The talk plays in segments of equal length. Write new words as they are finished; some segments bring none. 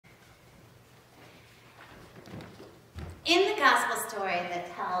In the gospel story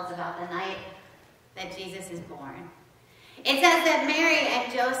that tells about the night that Jesus is born, it says that Mary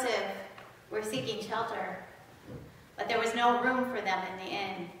and Joseph were seeking shelter, but there was no room for them in the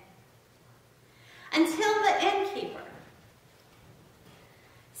inn. Until the innkeeper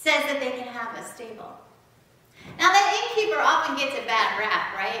says that they can have a stable. Now, the innkeeper often gets a bad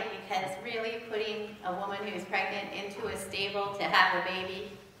rap, right? Because really putting a woman who's pregnant into a stable to have a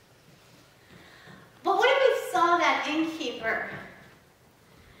baby. But what if we saw that innkeeper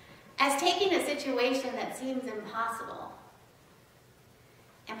as taking a situation that seems impossible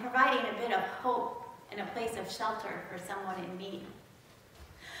and providing a bit of hope and a place of shelter for someone in need?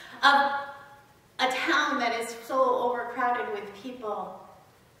 Of a town that is so overcrowded with people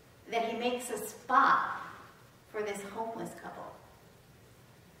that he makes a spot for this homeless couple.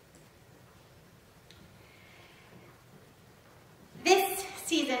 This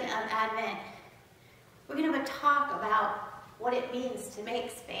season of Advent, we're going to talk about what it means to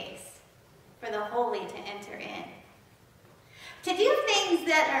make space for the holy to enter in. To do things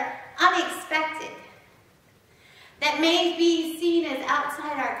that are unexpected, that may be seen as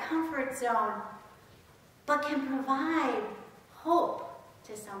outside our comfort zone, but can provide hope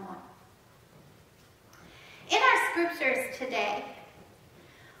to someone. In our scriptures today,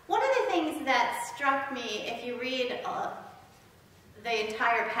 one of the things that struck me, if you read the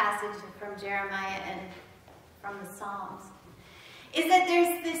entire passage from Jeremiah and from the Psalms, is that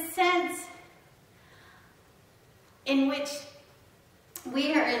there's this sense in which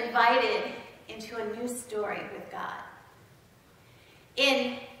we are invited into a new story with God.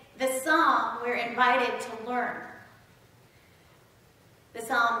 In the Psalm, we're invited to learn. The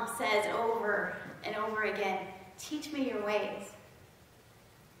Psalm says over and over again, teach me your ways.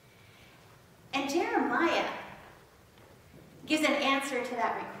 And Jeremiah gives an answer to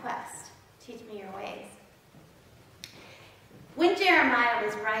that request, teach me your ways. When Jeremiah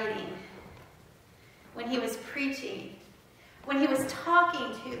was writing, when he was preaching, when he was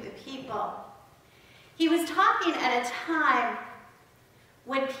talking to the people, he was talking at a time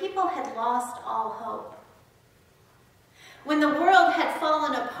when people had lost all hope. When the world had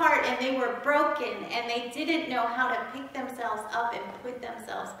fallen apart and they were broken and they didn't know how to pick themselves up and put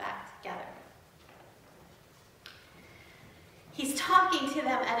themselves back together. He's talking to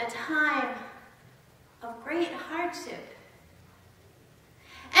them at a time of great hardship.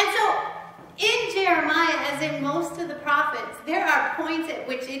 And so in Jeremiah, as in most of the prophets, there are points at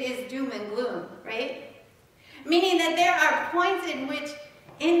which it is doom and gloom, right? Meaning that there are points in which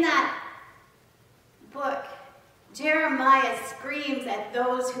in that book, Jeremiah screams at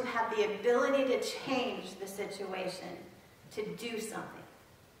those who have the ability to change the situation, to do something.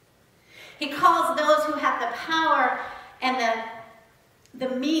 He calls those who have the power and the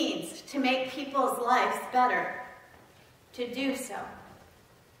means to make people's lives better to do so.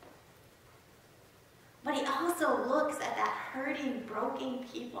 But he also looks at that hurting, broken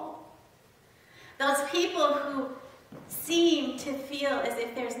people. Those people who seem to feel as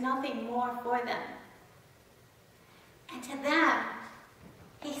if there's nothing more for them. And to them,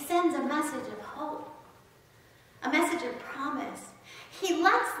 he sends a message of hope, a message of promise. He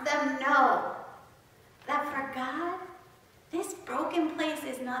lets them know that for God, this broken place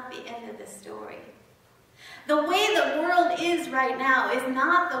is not the end of the story. The way the world is right now is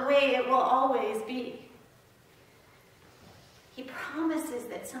not the way it will always be. He promises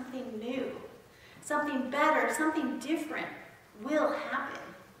that something new, something better, something different will happen.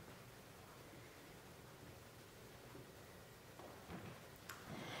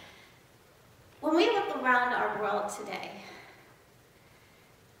 When we look around our world today,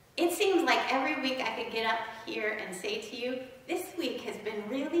 it seems like every week I could get up here and say to you, this week has been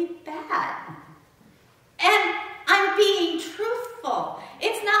really bad. And I'm being truthful.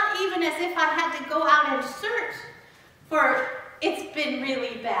 It's not even as if I had to go out and search for it's been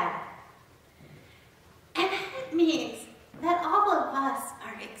really bad. And that means that all of us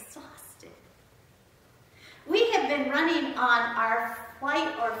are exhausted. We have been running on our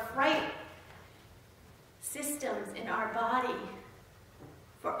flight or fright systems in our body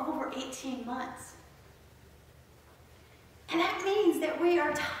for over 18 months. And that means that we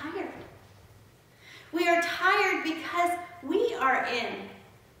are tired. We are tired because we are in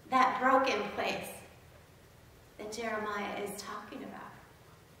that broken place that Jeremiah is talking about.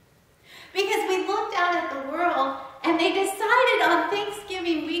 Because we looked out at the world and they decided on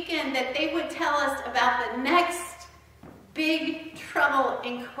Thanksgiving weekend that they would tell us about the next big trouble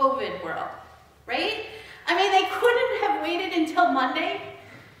in COVID world, right? I mean, they couldn't have waited until Monday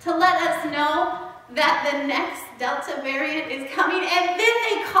to let us know that the next Delta variant is coming, and then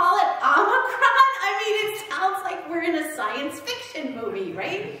they call it Omicron. I mean, it sounds like we're in a sci movie,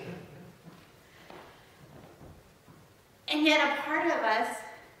 right? And yet a part of us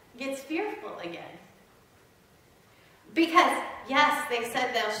gets fearful again. Because, yes, they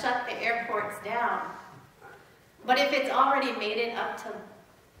said they'll shut the airports down. But if it's already made it up to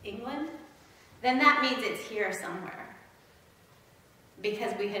England, then that means it's here somewhere.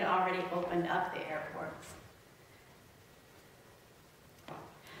 Because we had already opened up the airports.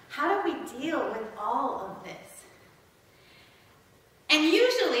 How do we deal with all of this? And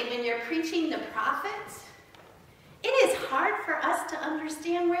usually when you're preaching to prophets, it is hard for us to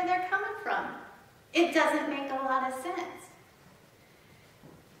understand where they're coming from. It doesn't make a lot of sense.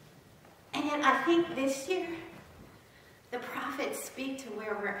 And yet I think this year, the prophets speak to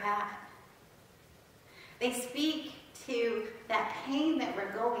where we're at. They speak to that pain that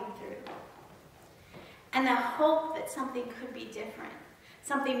we're going through. And the hope that something could be different.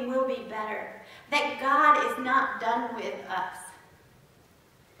 Something will be better. That God is not done with us.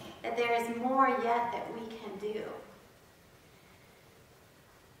 That there is more yet that we can do.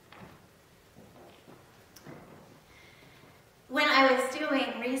 When I was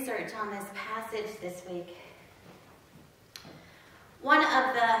doing research on this passage this week, one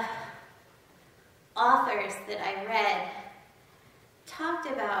of the authors that I read talked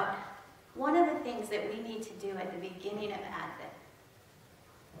about one of the things that we need to do at the beginning of Advent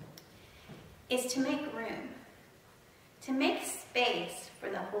is to make room, to make space for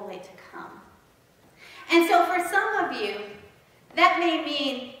the Holy to come. And so for some of you, that may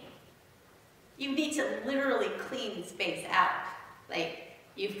mean you need to literally clean space out. Like,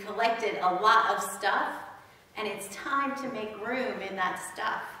 you've collected a lot of stuff, and it's time to make room in that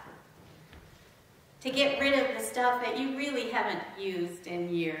stuff. To get rid of the stuff that you really haven't used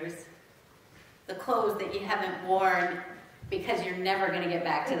in years. The clothes that you haven't worn because you're never going to get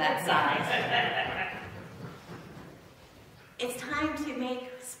back to that size. It's time to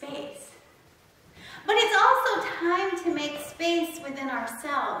make space. But it's also time to make space within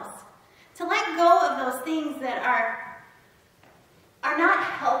ourselves. To let go of those things that are not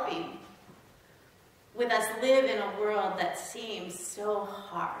helping with us live in a world that seems so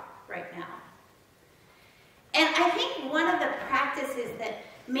hard right now. And I think one of the practices that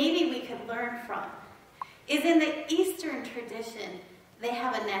maybe we could learn from is in the Eastern tradition, they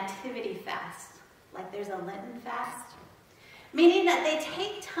have a nativity fast, like there's a Lenten fast, meaning that they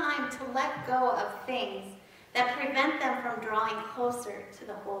take time to let go of things that prevent them from drawing closer to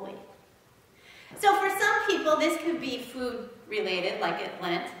the holy. So for some people, this could be food related, like at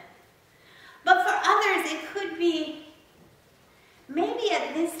Lent. But for others, it could be maybe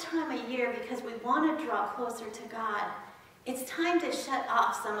at this time of year, because we want to draw closer to God, it's time to shut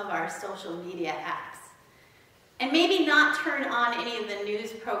off some of our social media apps. And maybe not turn on any of the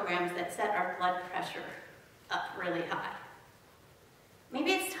news programs that set our blood pressure up really high.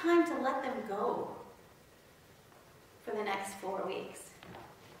 Maybe it's time to let them go for the next 4 weeks.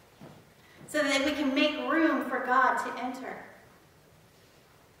 So that we can make room for God to enter.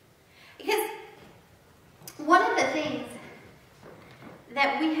 Because one of the things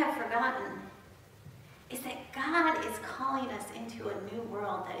that we have forgotten is that God is calling us into a new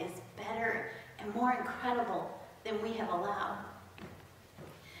world that is better and more incredible than we have allowed.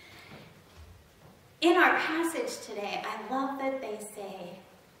 In our passage today, I love that they say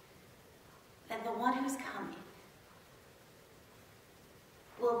that the one who's coming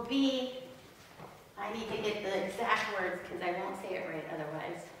will be, I need to get the exact words because I won't say it right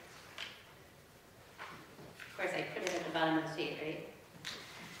otherwise. Of course, I put it at the bottom of the sheet, right?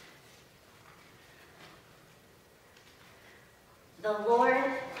 The Lord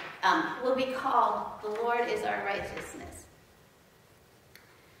will be called, the Lord is our righteousness.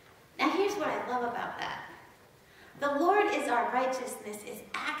 Now here's what I love about that. The Lord is our righteousness is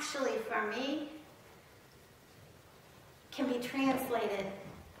actually, for me, can be translated,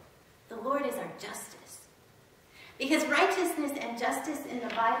 the Lord is our justice. Because righteousness and justice in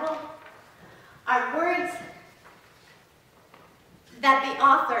the Bible are words that the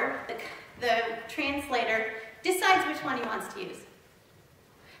author, the translator, decides which one he wants to use.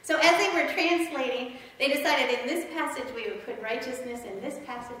 So as they were translating, they decided in this passage we would put righteousness, in this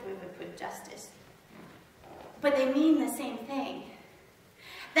passage we would put justice. But they mean the same thing.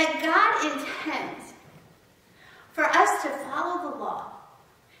 That God intends for us to follow the law,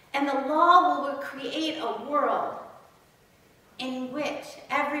 and the law will create a world in which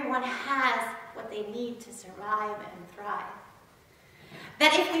everyone has what they need to survive and thrive.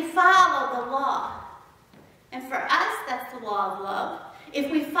 That if we follow the law, and for us that's the law of love, if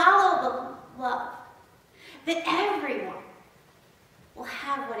we follow the love, that everyone will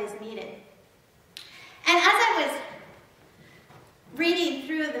have what is needed. And as I was reading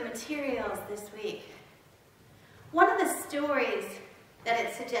through the materials this week, one of the stories that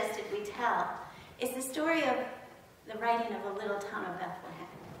it suggested we tell is the story of the writing of a little town of Bethlehem.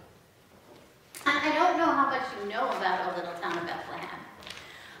 I don't know how much you know about a little town of Bethlehem,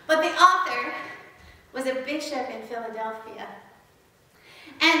 but the author was a bishop in Philadelphia.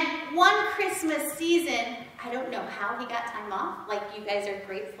 And one Christmas season, I don't know how he got time off, like you guys are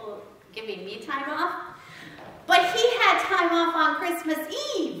grateful giving me time off, but he had time off on Christmas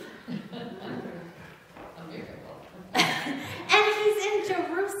Eve. A miracle. And he's in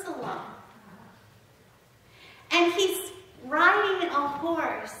Jerusalem. And he's riding a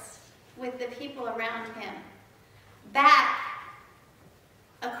horse with the people around him back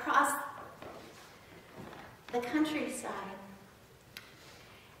across the countryside.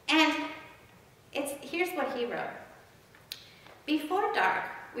 And here's what he wrote. Before dark,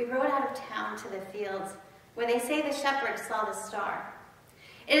 we rode out of town to the fields where they say the shepherds saw the star.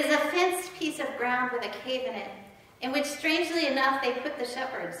 It is a fenced piece of ground with a cave in which, strangely enough, they put the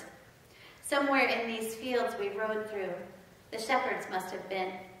shepherds. Somewhere in these fields we rode through, the shepherds must have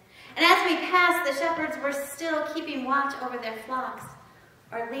been. And as we passed, the shepherds were still keeping watch over their flocks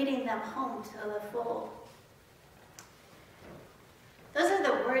or leading them home to the fold. Those are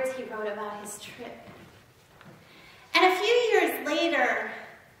the words he wrote about his trip. And a few years later,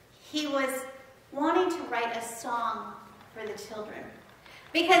 he was wanting to write a song for the children.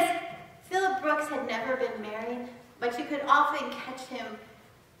 Because Philip Brooks had never been married, but you could often catch him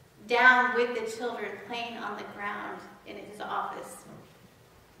down with the children playing on the ground in his office.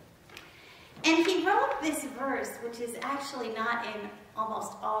 And he wrote this verse, which is actually not in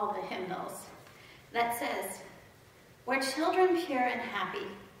almost all the hymnals, that says, "Where children pure and happy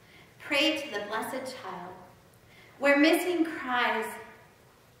pray to the blessed child, where misery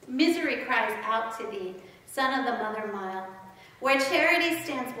cries out to thee, Son of the Mother mild, where charity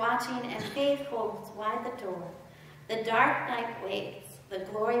stands watching and faith holds wide the door, the dark night waits, the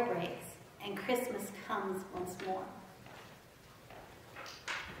glory breaks, and Christmas comes once more."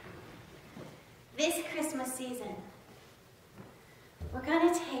 This Christmas season, we're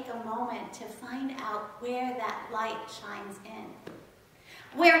going to take a moment to find out where that light shines in.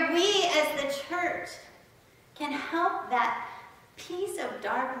 Where we as the church can help that piece of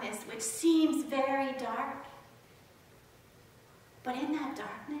darkness which seems very dark. But in that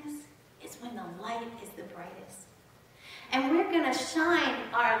darkness is when the light is the brightest. And we're going to shine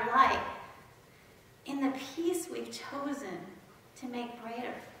our light in the piece we've chosen to make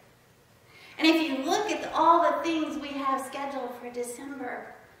brighter. And if you look at all the things we have scheduled for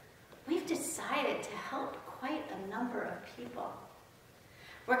December, we've decided to help quite a number of people.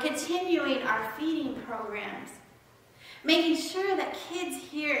 We're continuing our feeding programs, making sure that kids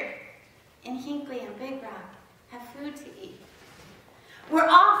here in Hinckley and Big Rock have food to eat. We're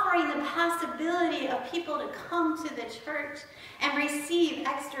offering the possibility of people to come to the church and receive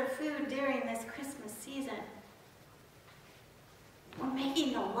extra food during this Christmas season. We're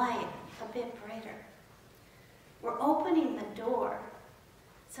making the light a bit brighter. We're opening the door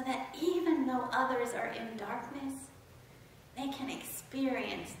so that even though others are in darkness, they can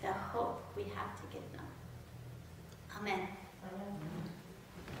experience the hope we have to give them. Amen. Amen.